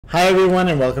Hi everyone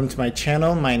and welcome to my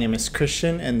channel. My name is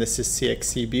Christian and this is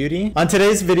CXC Beauty. On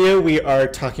today's video we are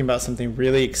talking about something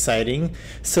really exciting.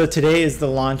 So today is the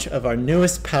launch of our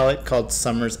newest palette called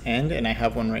Summer's End, and I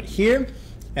have one right here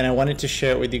and I wanted to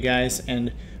share it with you guys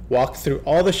and walk through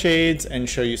all the shades and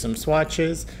show you some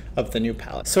swatches of the new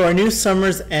palette. So our new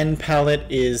Summer's End palette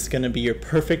is going to be your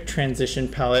perfect transition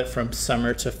palette from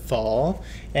summer to fall,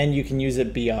 and you can use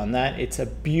it beyond that. It's a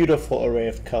beautiful array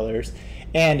of colors.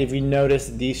 And if you notice,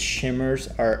 these shimmers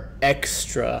are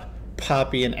extra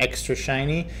poppy and extra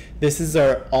shiny. This is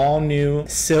our all new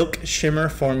silk shimmer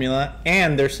formula,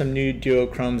 and there's some new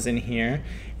duochromes in here,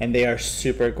 and they are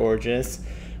super gorgeous.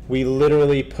 We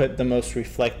literally put the most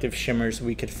reflective shimmers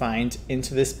we could find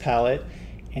into this palette,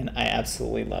 and I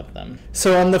absolutely love them.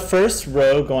 So on the first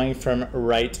row, going from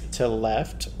right to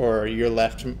left, or your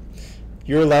left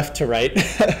to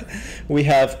right, we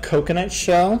have Coconut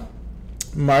Shell,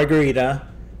 Margarita,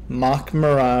 Mock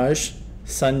Mirage,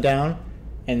 Sundown,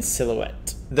 and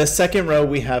Silhouette. The second row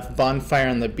we have Bonfire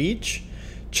on the Beach,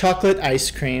 Chocolate Ice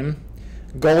Cream,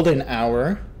 Golden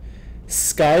Hour,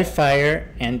 Skyfire,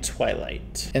 and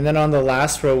Twilight. And then on the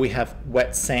last row we have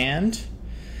Wet Sand,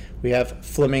 we have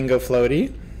Flamingo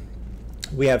Floaty,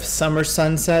 we have Summer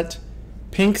Sunset,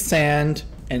 Pink Sand,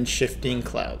 and Shifting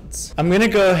Clouds. I'm gonna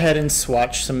go ahead and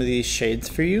swatch some of these shades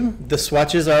for you. The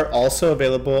swatches are also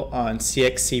available on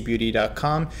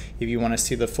CXCbeauty.com. If you wanna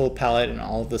see the full palette and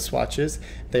all of the swatches,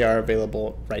 they are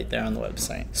available right there on the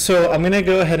website. So I'm gonna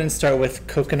go ahead and start with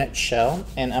Coconut Shell,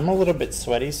 and I'm a little bit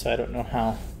sweaty, so I don't know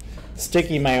how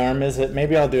sticky my arm is.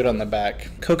 Maybe I'll do it on the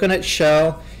back. Coconut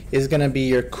Shell is gonna be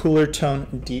your cooler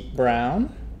tone deep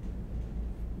brown,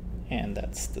 and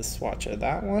that's the swatch of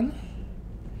that one.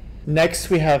 Next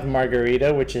we have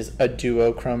Margarita, which is a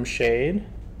duochrome shade,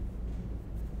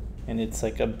 and it's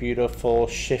like a beautiful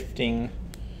shifting,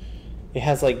 it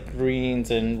has like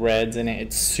greens and reds in it.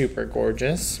 It's super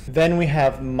gorgeous. Then we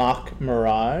have Mock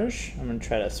Mirage. I'm gonna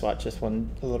try to swatch this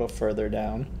one a little further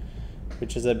down,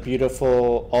 which is a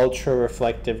beautiful ultra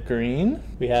reflective green.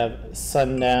 We have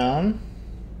Sundown,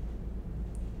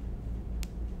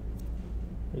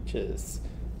 which is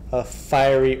a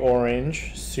fiery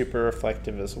orange, super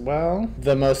reflective as well.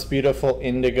 The most beautiful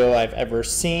indigo I've ever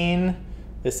seen.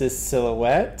 This is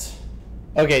Silhouette.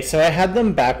 Okay, so I had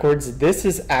them backwards. This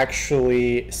is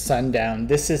actually Sundown.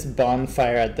 This is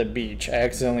Bonfire at the Beach. I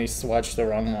accidentally swatched the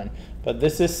wrong one. But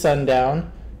this is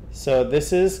Sundown. So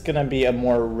this is gonna be a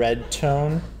more red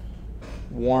tone,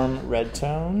 warm red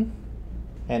tone,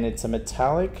 and it's a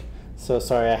metallic. So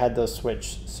sorry, I had those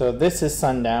switched. So this is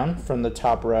Sundown from the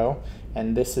top row,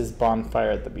 and this is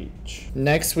Bonfire at the Beach.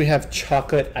 Next we have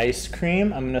Chocolate Ice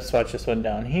Cream. I'm gonna swatch this one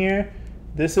down here.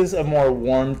 This is a more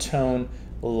warm tone,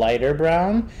 lighter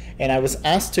brown, and I was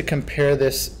asked to compare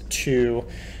this to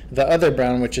the other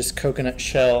brown, which is Coconut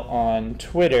Shell, on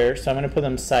Twitter. So I'm gonna put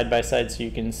them side by side so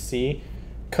you can see.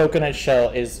 Coconut Shell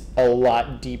is a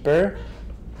lot deeper,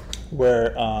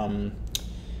 where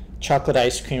Chocolate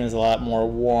Ice Cream is a lot more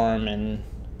warm and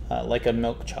like a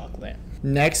milk chocolate.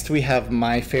 Next we have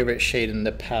my favorite shade in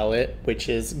the palette, which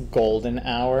is Golden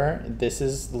Hour. This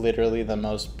is literally the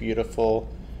most beautiful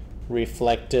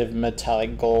reflective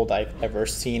metallic gold I've ever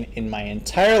seen in my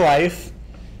entire life.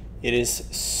 It is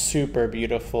super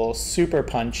beautiful, super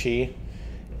punchy,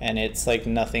 and it's like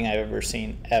nothing I've ever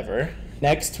seen ever.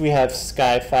 Next we have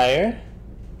Skyfire,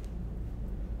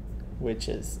 which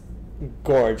is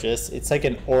gorgeous. It's like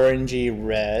an orangey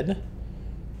red.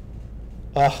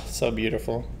 Oh, so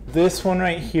beautiful. This one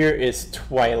right here is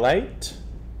Twilight.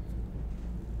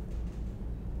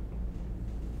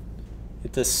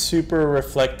 It's a super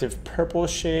reflective purple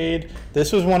shade.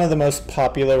 This was one of the most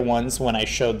popular ones when I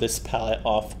showed this palette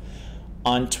off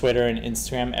on Twitter and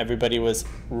Instagram. Everybody was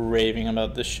raving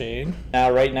about this shade.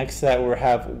 Now right next to that we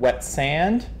have Wet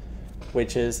Sand,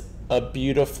 which is a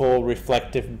beautiful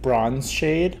reflective bronze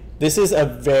shade. This is a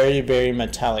very, very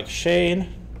metallic shade,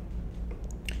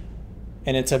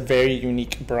 and it's a very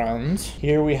unique bronze.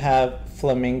 Here we have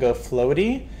Flamingo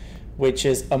Floaty, which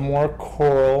is a more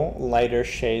coral, lighter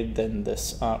shade than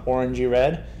this orangey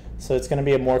red. So it's gonna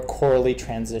be a more corally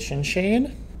transition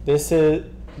shade.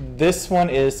 This one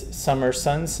is Summer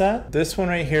Sunset. This one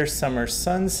right here, Summer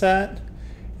Sunset.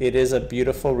 It is a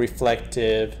beautiful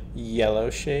reflective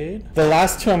yellow shade. The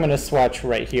last two I'm gonna swatch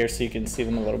right here so you can see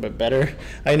them a little bit better.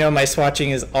 I know my swatching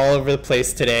is all over the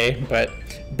place today, but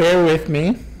bear with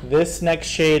me. This next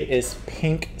shade is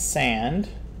Pink Sand.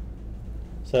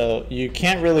 So you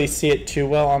can't really see it too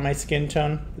well on my skin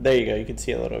tone. There you go, you can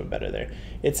see it a little bit better there.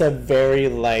 It's a very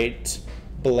light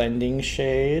blending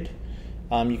shade.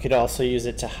 You could also use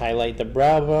it to highlight the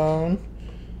brow bone.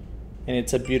 and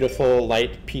it's a beautiful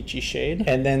light peachy shade.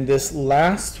 And then this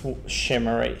last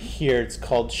shimmer right here, it's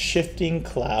called Shifting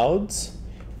Clouds,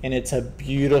 and it's a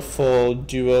beautiful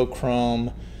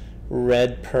duochrome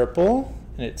red purple,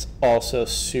 and it's also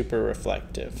super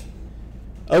reflective.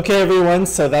 Okay everyone,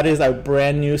 so that is our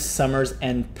brand new Summer's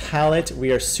End palette.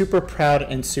 We are super proud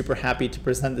and super happy to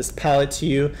present this palette to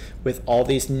you with all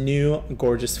these new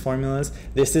gorgeous formulas.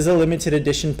 This is a limited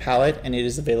edition palette and it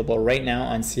is available right now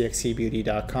on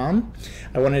cxcbeauty.com.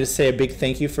 I wanted to say a big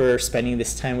thank you for spending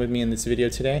this time with me in this video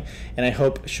today, and I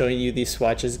hope showing you these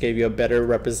swatches gave you a better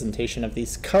representation of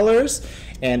these colors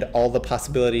and all the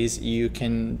possibilities you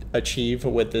can achieve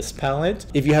with this palette.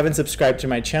 If you haven't subscribed to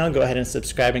my channel, go ahead and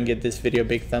subscribe and give this video a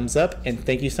big thumbs up. And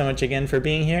thank you so much again for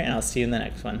being here, and I'll see you in the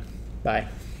next one. Bye.